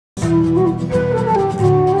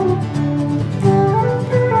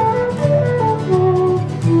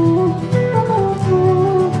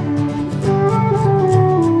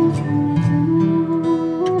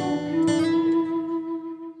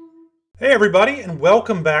everybody, and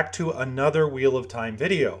welcome back to another Wheel of Time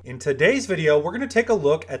video. In today's video, we're going to take a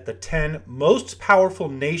look at the 10 most powerful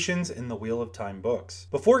nations in the Wheel of Time books.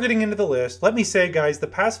 Before getting into the list, let me say guys, the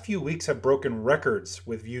past few weeks have broken records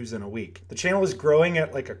with views in a week. The channel is growing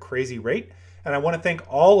at like a crazy rate, and I want to thank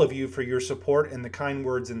all of you for your support and the kind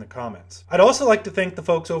words in the comments. I'd also like to thank the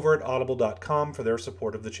folks over at audible.com for their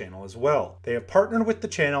support of the channel as well. They have partnered with the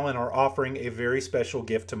channel and are offering a very special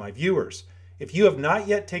gift to my viewers. If you have not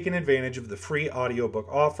yet taken advantage of the free audiobook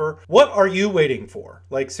offer, what are you waiting for?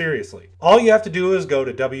 Like seriously. All you have to do is go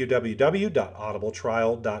to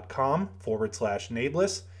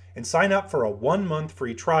www.audibletrial.com/Nae'Blis and sign up for a 1-month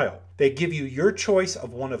free trial. They give you your choice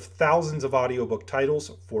of one of thousands of audiobook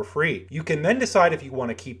titles for free. You can then decide if you want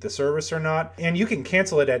to keep the service or not, and you can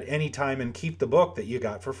cancel it at any time and keep the book that you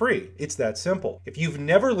got for free. It's that simple. If you've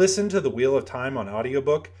never listened to The Wheel of Time on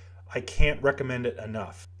audiobook, I can't recommend it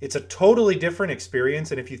enough. It's a totally different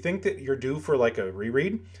experience, and if you think that you're due for like a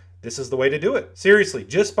reread, this is the way to do it. Seriously,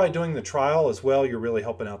 just by doing the trial as well, you're really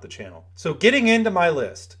helping out the channel. So getting into my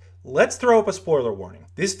list, let's throw up a spoiler warning.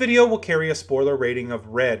 This video will carry a spoiler rating of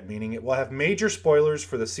red, meaning it will have major spoilers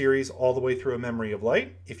for the series all the way through A Memory of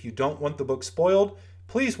Light. If you don't want the book spoiled,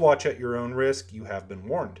 please watch at your own risk. You have been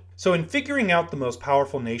warned. So in figuring out the most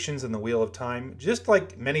powerful nations in the Wheel of Time, just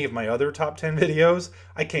like many of my other top 10 videos,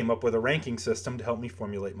 I came up with a ranking system to help me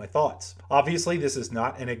formulate my thoughts. Obviously, this is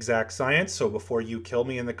not an exact science, so before you kill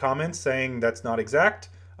me in the comments saying that's not exact,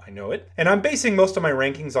 I know it. And I'm basing most of my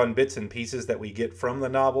rankings on bits and pieces that we get from the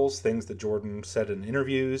novels, things that Jordan said in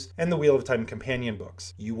interviews, and the Wheel of Time companion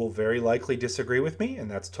books. You will very likely disagree with me, and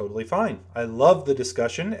that's totally fine. I love the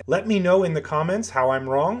discussion. Let me know in the comments how I'm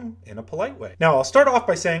wrong in a polite way. Now, I'll start off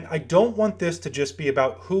by saying I don't want this to just be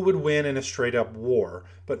about who would win in a straight-up war,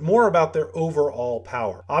 but more about their overall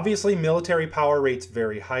power. Obviously, military power rates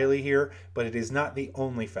very highly here, but it is not the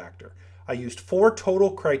only factor. I used 4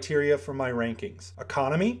 total criteria for my rankings.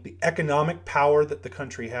 Economy, the economic power that the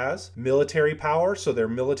country has. Military power, so their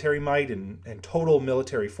military might and total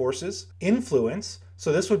military forces. Influence,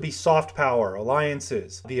 so this would be soft power,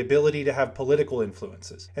 alliances, the ability to have political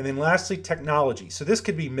influences. And then lastly, technology. So this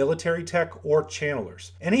could be military tech or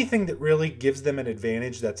channelers. Anything that really gives them an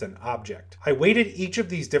advantage that's an object. I weighted each of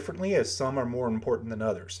these differently as some are more important than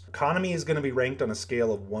others. Economy is going to be ranked on a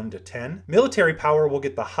scale of 1 to 10. Military power will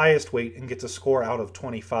get the highest weight and gets a score out of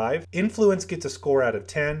 25. Influence gets a score out of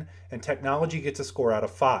 10, and technology gets a score out of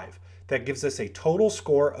 5. That gives us a total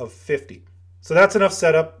score of 50. So that's enough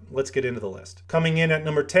setup, let's get into the list. Coming in at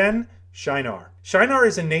number 10, Shinar. Shinar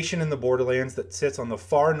is a nation in the Borderlands that sits on the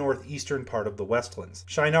far northeastern part of the Westlands.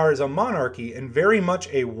 Shinar is a monarchy and very much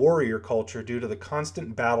a warrior culture due to the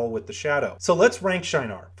constant battle with the Shadow. So let's rank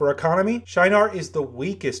Shinar. For economy, Shinar is the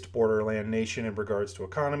weakest Borderland nation in regards to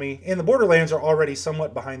economy, and the Borderlands are already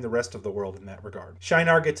somewhat behind the rest of the world in that regard.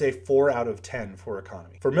 Shinar gets a 4 out of 10 for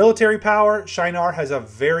economy. For military power, Shinar has a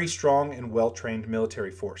very strong and well-trained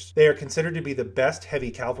military force. They are considered to be the best heavy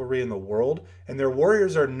cavalry in the world, and their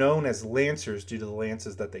warriors are known as lancers due to the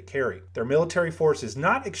lances that they carry. Their military force is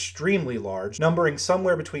not extremely large, numbering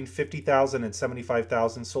somewhere between 50,000 and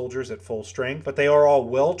 75,000 soldiers at full strength, but they are all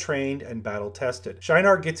well trained and battle tested.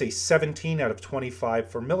 Shinar gets a 17 out of 25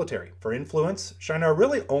 for military. For influence, Shinar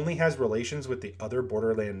really only has relations with the other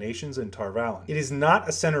Borderland nations in Tar Valon. It is not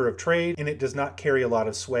a center of trade, and it does not carry a lot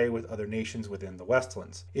of sway with other nations within the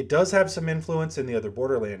Westlands. It does have some influence in the other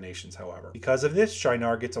Borderland nations, however. Because of this,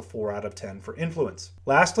 Shinar gets a 4 out of 10 for influence.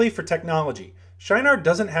 Lastly, for technology. Shinar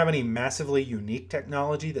doesn't have any massively unique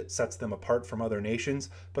technology that sets them apart from other nations,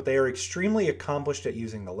 but they are extremely accomplished at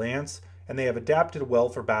using the lance, and they have adapted well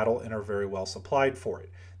for battle and are very well supplied for it.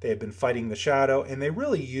 They have been fighting the Shadow, and they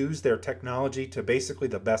really use their technology to basically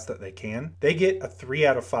the best that they can. They get a 3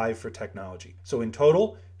 out of 5 for technology. So in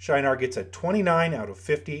total, Shinar gets a 29 out of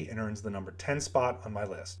 50 and earns the number 10 spot on my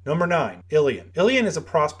list. Number 9, Ilion. Ilion is a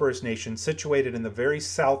prosperous nation situated in the very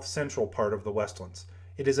south-central part of the Westlands.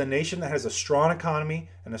 It is a nation that has a strong economy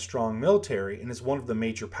and a strong military and is one of the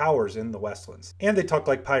major powers in the Westlands. And they talk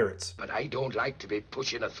like pirates. But I don't like to be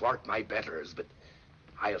pushing athwart my betters, but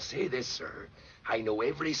I'll say this, sir. I know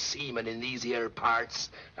every seaman in these here parts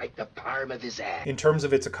like the palm of his hand. In terms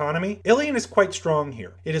of its economy, Ilion is quite strong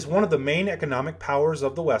here. It is one of the main economic powers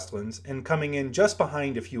of the Westlands and coming in just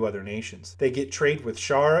behind a few other nations. They get trade with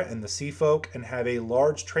Shara and the Sea Folk and have a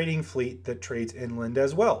large trading fleet that trades inland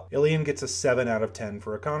as well. Ilion gets a 7 out of 10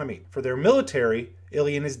 for economy. For their military,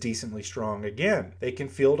 Ilion is decently strong again. They can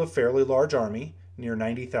field a fairly large army, near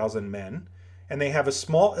 90,000 men, and they have a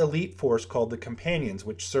small elite force called the Companions,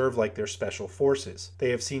 which serve like their special forces. They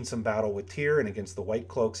have seen some battle with Tyr and against the White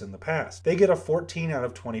Cloaks in the past. They get a 14 out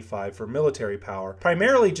of 25 for military power,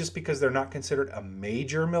 primarily just because they're not considered a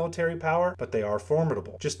major military power, but they are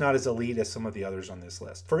formidable, just not as elite as some of the others on this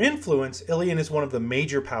list. For influence, Ilion is one of the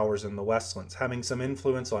major powers in the Westlands, having some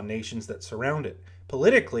influence on nations that surround it.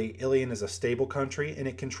 Politically, Ilion is a stable country and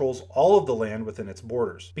it controls all of the land within its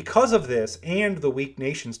borders. Because of this, and the weak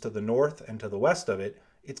nations to the north and to the west of it,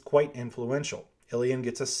 it's quite influential. Ilion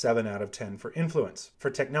gets a 7 out of 10 for influence. For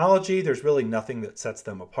technology, there's really nothing that sets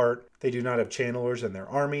them apart. They do not have channelers in their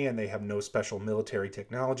army and they have no special military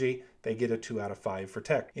technology. They get a 2 out of 5 for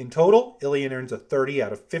tech. In total, Ilion earns a 30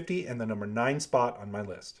 out of 50 and the number 9 spot on my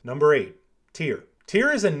list. Number 8, Tyr.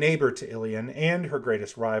 Tyr is a neighbor to Ilion and her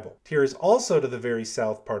greatest rival. Tyr is also to the very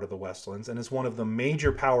south part of the Westlands and is one of the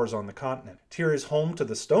major powers on the continent. Tyr is home to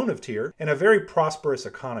the Stone of Tyr and a very prosperous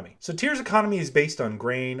economy. So Tyr's economy is based on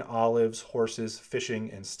grain, olives, horses, fishing,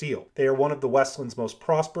 and steel. They are one of the Westlands' most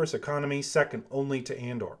prosperous economies, second only to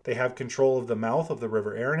Andor. They have control of the mouth of the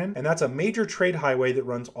River Aranon, and that's a major trade highway that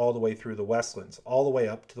runs all the way through the Westlands, all the way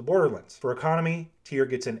up to the borderlands. For economy, Tyr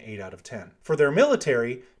gets an 8 out of 10. For their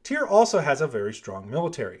military, Tyr also has a very strong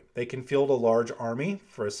military. They can field a large army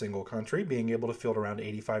for a single country, being able to field around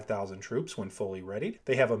 85,000 troops when fully readied.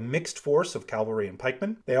 They have a mixed force of cavalry and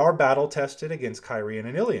pikemen. They are battle-tested against Cairhien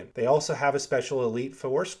and Ilion. They also have a special elite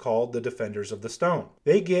force called the Defenders of the Stone.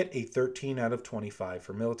 They get a 13 out of 25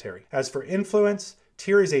 for military. As for influence,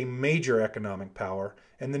 Tyr is a major economic power,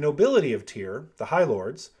 and the nobility of Tyr, the High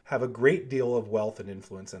Lords, have a great deal of wealth and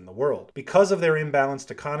influence in the world. Because of their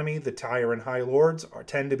imbalanced economy, the Tyran High Lords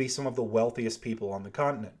tend to be some of the wealthiest people on the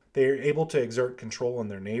continent. They are able to exert control on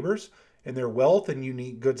their neighbors, and their wealth and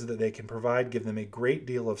unique goods that they can provide give them a great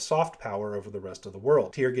deal of soft power over the rest of the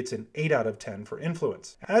world. Tyr gets an 8 out of 10 for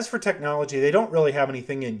influence. As for technology, they don't really have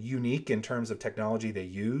anything unique in terms of technology they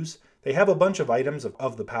use. They have a bunch of items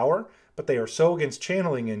of the power, but they are so against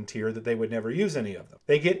channeling in Tyr that they would never use any of them.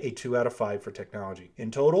 They get a 2 out of 5 for technology.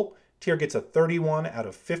 In total, Tyr gets a 31 out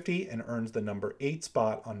of 50 and earns the number 8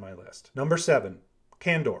 spot on my list. Number 7,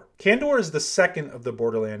 Kandor. Kandor is the second of the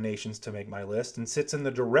Borderland nations to make my list and sits in the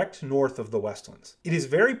direct north of the Westlands. It is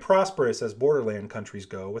very prosperous as Borderland countries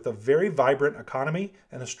go, with a very vibrant economy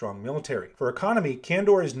and a strong military. For economy,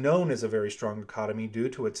 Kandor is known as a very strong economy due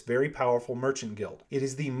to its very powerful merchant guild. It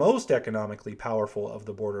is the most economically powerful of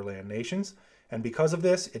the Borderland nations, and because of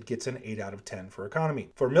this, it gets an 8 out of 10 for economy.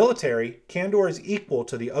 For military, Kandor is equal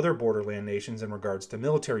to the other Borderland nations in regards to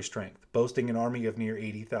military strength, boasting an army of near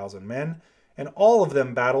 80,000 men, and all of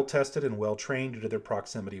them battle-tested and well-trained due to their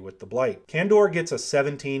proximity with the Blight. Kandor gets a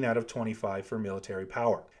 17 out of 25 for military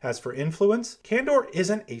power. As for influence, Kandor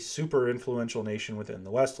isn't a super influential nation within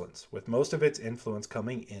the Westlands, with most of its influence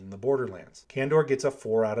coming in the Borderlands. Kandor gets a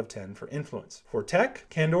 4 out of 10 for influence. For tech,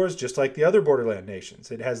 Kandor is just like the other Borderland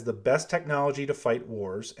nations. It has the best technology to fight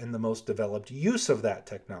wars and the most developed use of that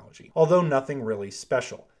technology, although nothing really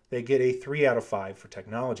special. They get a 3 out of 5 for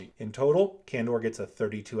technology. In total, Kandor gets a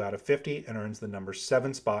 32 out of 50 and earns the number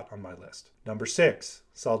 7 spot on my list. Number 6,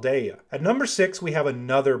 Saldaea. At number 6, we have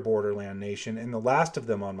another Borderland nation and the last of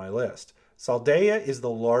them on my list. Saldaea is the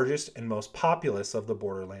largest and most populous of the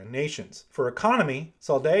Borderland nations. For economy,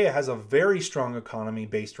 Saldaea has a very strong economy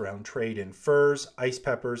based around trade in furs, ice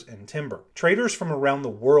peppers, and timber. Traders from around the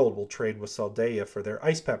world will trade with Saldaea for their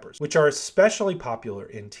ice peppers, which are especially popular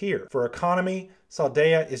in Tyr. For economy,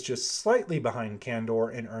 Saldaea is just slightly behind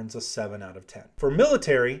Kandor and earns a 7 out of 10. For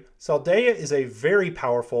military, Saldaea is a very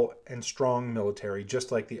powerful and strong military,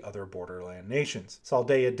 just like the other Borderland nations.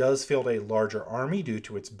 Saldaea does field a larger army due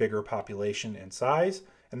to its bigger population and size,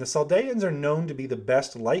 and the Saldaeans are known to be the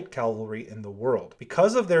best light cavalry in the world.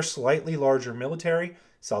 Because of their slightly larger military,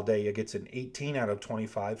 Saldaea gets an 18 out of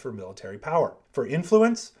 25 for military power. For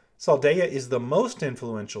influence, Saldaea is the most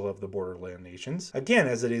influential of the Borderland nations, again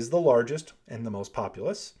as it is the largest and the most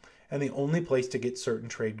populous, and the only place to get certain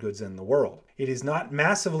trade goods in the world. It is not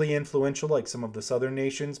massively influential like some of the southern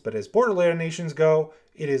nations, but as Borderland nations go,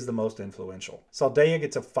 it is the most influential. Saldaea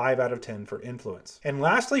gets a 5 out of 10 for influence. And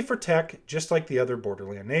lastly for tech, just like the other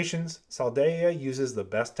Borderland nations, Saldaea uses the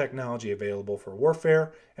best technology available for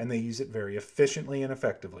warfare, and they use it very efficiently and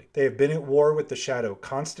effectively. They have been at war with the Shadow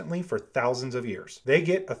constantly for thousands of years. They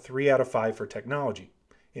get a 3 out of 5 for technology.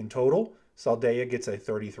 In total, Saldaea gets a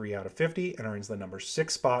 33 out of 50 and earns the number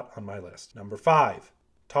 6 spot on my list. Number 5,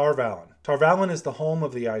 Tar Valon. Tar Valon is the home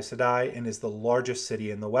of the Aes Sedai and is the largest city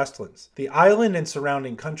in the Westlands. The island and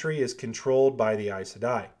surrounding country is controlled by the Aes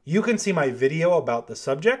Sedai. You can see my video about the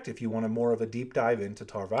subject if you want more of a deep dive into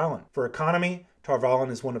Tar Valon. For economy, Tarvalon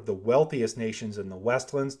is one of the wealthiest nations in the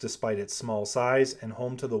Westlands despite its small size and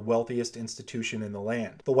home to the wealthiest institution in the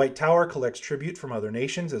land. The White Tower collects tribute from other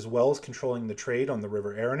nations as well as controlling the trade on the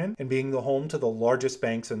River Aranon and being the home to the largest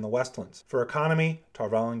banks in the Westlands. For economy,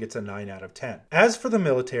 Tarvalon gets a 9 out of 10. As for the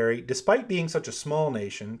military, despite being such a small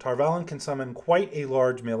nation, Tarvalon can summon quite a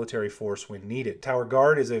large military force when needed. Tower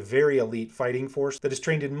Guard is a very elite fighting force that is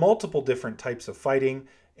trained in multiple different types of fighting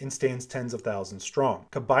and stands tens of thousands strong.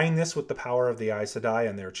 Combine this with the power of the Aes Sedai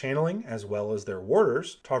and their channeling, as well as their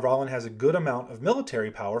warders, Tarvalon has a good amount of military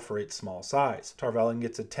power for its small size. Tarvalon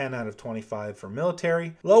gets a 10 out of 25 for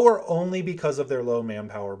military, lower only because of their low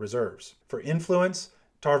manpower reserves. For influence,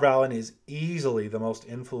 Tarvalon is easily the most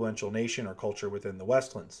influential nation or culture within the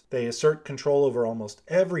Westlands. They assert control over almost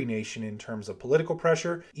every nation in terms of political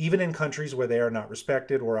pressure, even in countries where they are not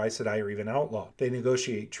respected or Aes Sedai are even outlawed. They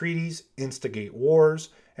negotiate treaties, instigate wars,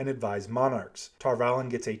 and advise monarchs. Tarvalon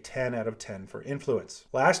gets a 10 out of 10 for influence.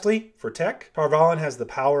 Lastly, for tech, Tarvalon has the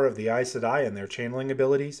power of the Aes Sedai and their channeling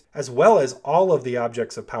abilities, as well as all of the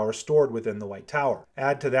objects of power stored within the White Tower.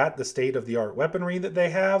 Add to that the state-of-the-art weaponry that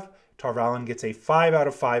they have, Tarvalon gets a 5 out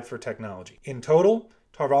of 5 for technology. In total,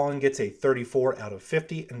 Tarvalon gets a 34 out of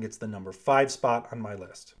 50 and gets the number 5 spot on my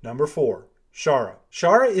list. Number 4. Shara.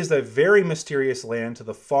 Shara is a very mysterious land to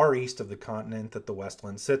the far east of the continent that the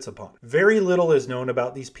Westland sits upon. Very little is known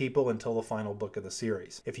about these people until the final book of the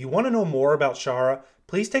series. If you want to know more about Shara,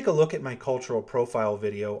 please take a look at my cultural profile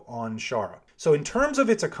video on Shara. So in terms of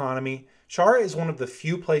its economy, Shara is one of the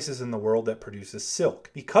few places in the world that produces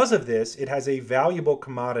silk. Because of this, it has a valuable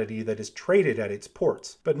commodity that is traded at its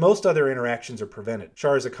ports, but most other interactions are prevented.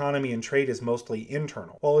 Shara's economy and trade is mostly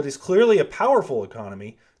internal. While it is clearly a powerful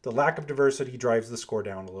economy, the lack of diversity drives the score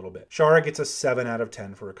down a little bit. Shara gets a 7 out of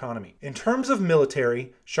 10 for economy. In terms of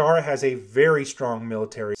military, Shara has a very strong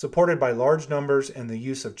military, supported by large numbers and the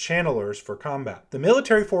use of channelers for combat. The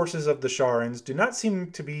military forces of the Sharans do not seem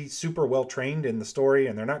to be super well trained in the story,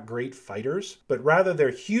 and they're not great fighters, but rather they're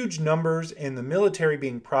huge numbers and the military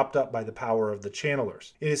being propped up by the power of the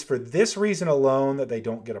channelers. It is for this reason alone that they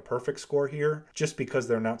don't get a perfect score here, just because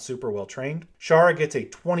they're not super well trained. Shara gets a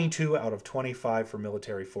 22 out of 25 for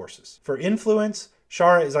military forces. For influence,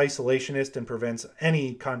 Shara is isolationist and prevents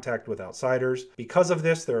any contact with outsiders. Because of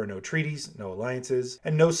this, there are no treaties, no alliances,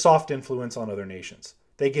 and no soft influence on other nations.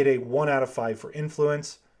 They get a 1 out of 5 for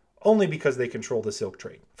influence, only because they control the silk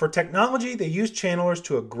trade. For technology, they use channelers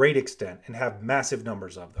to a great extent and have massive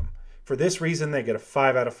numbers of them. For this reason, they get a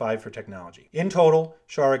 5 out of 5 for technology. In total,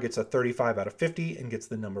 Shara gets a 35 out of 50 and gets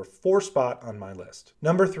the number 4 spot on my list.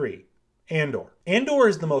 Number 3. Andor. Andor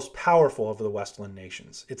is the most powerful of the Westland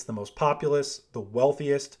nations. It's the most populous, the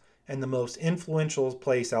wealthiest, and the most influential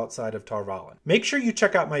place outside of Tarvalon. Make sure you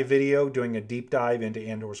check out my video doing a deep dive into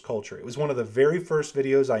Andor's culture. It was one of the very first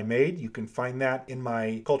videos I made. You can find that in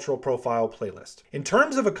my cultural profile playlist. In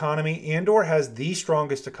terms of economy, Andor has the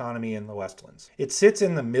strongest economy in the Westlands. It sits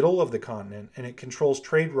in the middle of the continent and it controls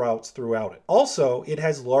trade routes throughout it. Also, it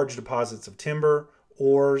has large deposits of timber,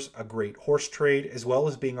 ores, a great horse trade, as well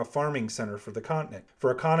as being a farming center for the continent. For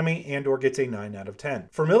economy, Andor gets a 9 out of 10.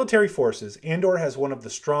 For military forces, Andor has one of the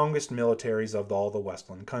strongest militaries of all the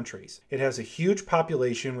Westland countries. It has a huge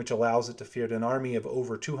population which allows it to field an army of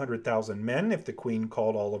over 200,000 men if the Queen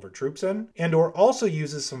called all of her troops in. Andor also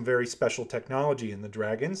uses some very special technology in the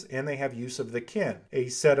dragons, and they have use of the kin, a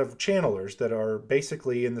set of channelers that are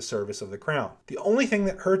basically in the service of the crown. The only thing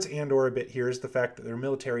that hurts Andor a bit here is the fact that their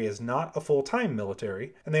military is not a full-time military,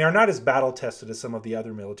 and they are not as battle-tested as some of the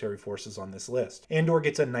other military forces on this list. Andor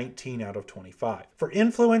gets a 19 out of 25. For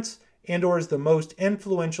influence, Andor is the most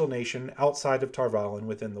influential nation outside of Tarvalon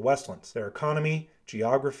within the Westlands. Their economy,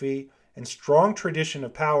 geography, and strong tradition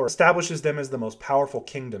of power establishes them as the most powerful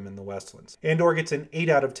kingdom in the Westlands. Andor gets an 8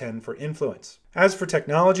 out of 10 for influence. As for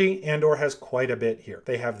technology, Andor has quite a bit here.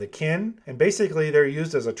 They have the kin, and basically they're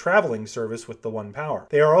used as a traveling service with the One Power.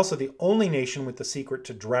 They are also the only nation with the secret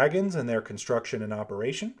to dragons and their construction and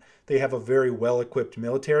operation. They have a very well-equipped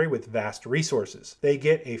military with vast resources. They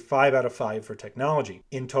get a 5 out of 5 for technology.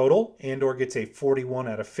 In total, Andor gets a 41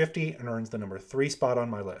 out of 50 and earns the number 3 spot on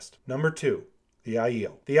my list. Number 2. The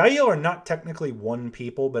Aiel. The Aiel are not technically one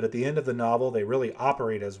people, but at the end of the novel, they really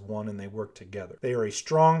operate as one and they work together. They are a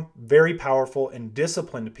strong, very powerful, and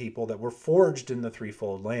disciplined people that were forged in the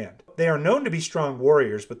Threefold Land. They are known to be strong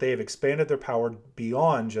warriors, but they have expanded their power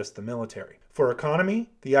beyond just the military. For economy,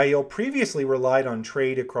 the Aiel previously relied on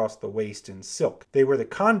trade across the waste in silk. They were the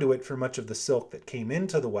conduit for much of the silk that came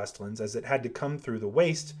into the Westlands, as it had to come through the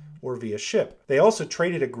waste or via ship. They also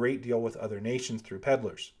traded a great deal with other nations through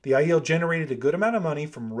peddlers. The Aiel generated a good amount of money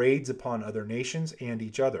from raids upon other nations and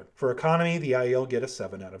each other. For economy, the Aiel get a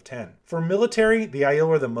 7 out of 10. For military, the Aiel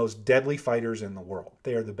are the most deadly fighters in the world.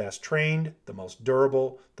 They are the best trained, the most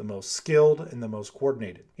durable, the most skilled, and the most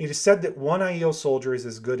coordinated. It is said that one Aiel soldier is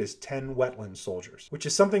as good as 10 wetland soldiers, which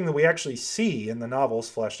is something that we actually see in the novels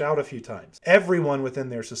fleshed out a few times. Everyone within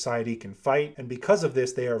their society can fight, and because of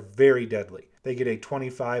this, they are very deadly. They get a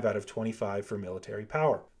 25 out of 25 for military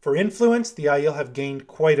power. For influence, the Aiel have gained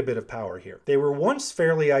quite a bit of power here. They were once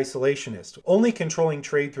fairly isolationist, only controlling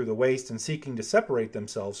trade through the waste and seeking to separate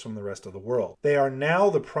themselves from the rest of the world. They are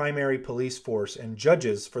now the primary police force and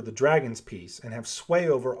judges for the Dragon's Peace and have sway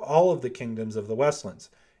over all of the kingdoms of the Westlands,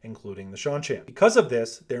 including the Seanchan. Because of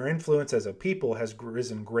this, their influence as a people has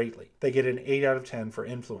risen greatly. They get an 8 out of 10 for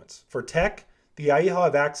influence. For tech, the Aiel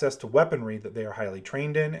have access to weaponry that they are highly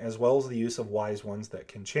trained in, as well as the use of wise ones that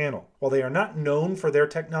can channel. While they are not known for their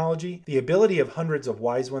technology, the ability of hundreds of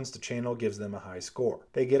wise ones to channel gives them a high score.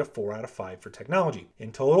 They get a 4 out of 5 for technology.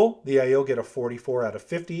 In total, the Aiel get a 44 out of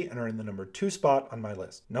 50 and are in the number 2 spot on my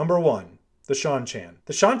list. Number 1. The Seanchan.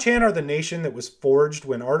 The Seanchan are the nation that was forged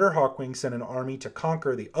when Arthur Hawkwing sent an army to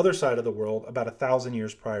conquer the other side of the world about 1,000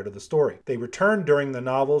 years prior to the story. They returned during the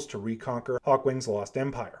novels to reconquer Hawkwing's lost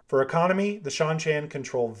empire. For economy, the Seanchan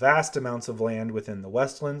control vast amounts of land within the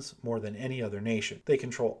Westlands, more than any other nation. They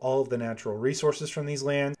control all of the natural resources from these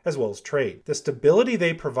lands, as well as trade. The stability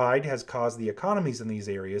they provide has caused the economies in these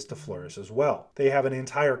areas to flourish as well. They have an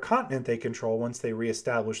entire continent they control once they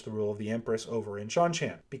reestablish the rule of the Empress over in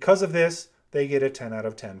Seanchan. Because of this, they get a 10 out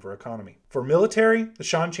of 10 for economy. For military, the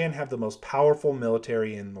Seanchan have the most powerful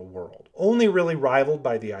military in the world, only really rivaled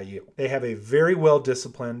by the Aiel. They have a very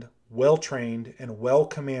well-disciplined, well-trained, and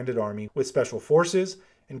well-commanded army with special forces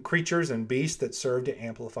and creatures and beasts that serve to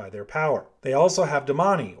amplify their power. They also have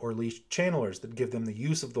Damani, or leashed channelers, that give them the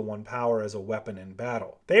use of the One Power as a weapon in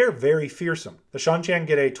battle. They are very fearsome. The Seanchan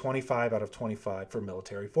get a 25 out of 25 for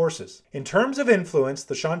military forces. In terms of influence,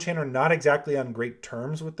 the Seanchan are not exactly on great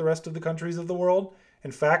terms with the rest of the countries of the world.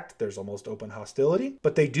 In fact, there's almost open hostility,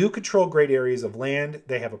 but they do control great areas of land,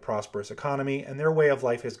 they have a prosperous economy, and their way of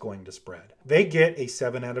life is going to spread. They get a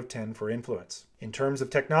 7 out of 10 for influence. In terms of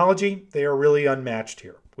technology, they are really unmatched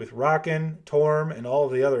here. With Rakan, Torm, and all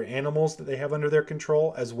of the other animals that they have under their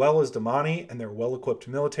control, as well as Damani and their well-equipped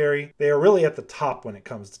military, they are really at the top when it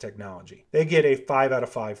comes to technology. They get a 5 out of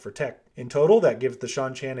 5 for tech. In total, that gives the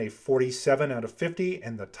Seanchan a 47 out of 50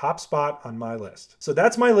 and the top spot on my list. So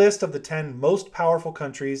that's my list of the 10 most powerful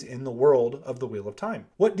countries in the world of the Wheel of Time.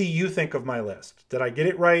 What do you think of my list? Did I get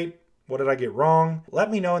it right? What did I get wrong? Let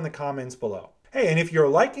me know in the comments below. Hey, and if you're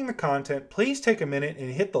liking the content, please take a minute and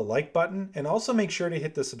hit the like button, and also make sure to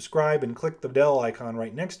hit the subscribe and click the bell icon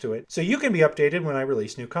right next to it so you can be updated when I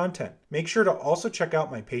release new content. Make sure to also check out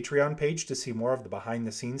my Patreon page to see more of the behind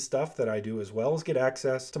the scenes stuff that I do, as well as get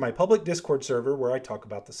access to my public Discord server where I talk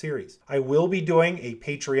about the series. I will be doing a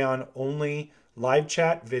Patreon only live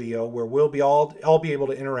chat video where I'll be able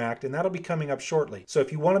to interact, and that'll be coming up shortly. So if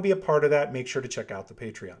you want to be a part of that, make sure to check out the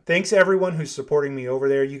Patreon. Thanks to everyone who's supporting me over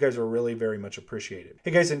there. You guys are really very much appreciated.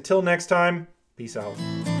 Hey guys, until next time, peace out.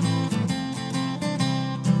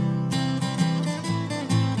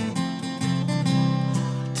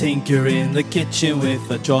 Tinker in the kitchen with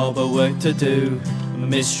a job of work to do.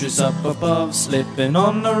 Mistress up above, slipping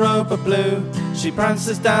on a rope of blue. She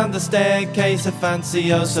prances down the staircase, a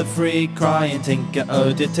fancy oh so free, crying, Tinker,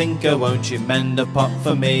 oh dear Tinker, won't you mend a pot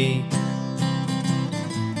for me?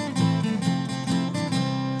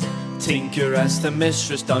 Tinker asked the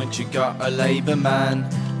mistress, don't you got a labour man?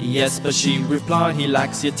 Yes, but she replied, he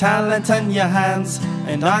lacks your talent and your hands,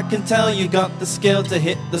 and I can tell you got the skill to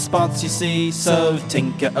hit the spots you see. So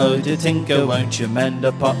Tinker, oh dear Tinker, won't you mend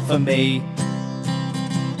a pot for me?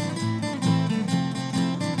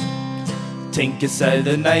 Tinker said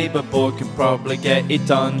the neighbour boy could probably get it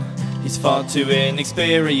done. He's far too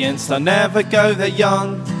inexperienced, I'll never go that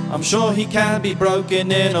young. I'm sure he can be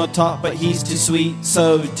broken in or taught, but he's too sweet.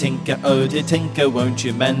 So Tinker, oh dear Tinker, won't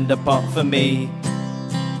you mend a pot for me?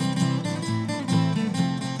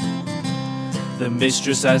 The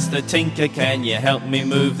mistress asked the Tinker, can you help me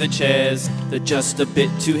move the chairs? They're just a bit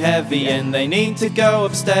too heavy and they need to go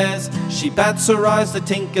upstairs. She bats her eyes, the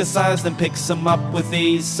Tinker sighs, then picks them up with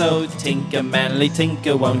ease. So Tinker, manly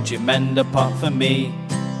Tinker, won't you mend a pot for me?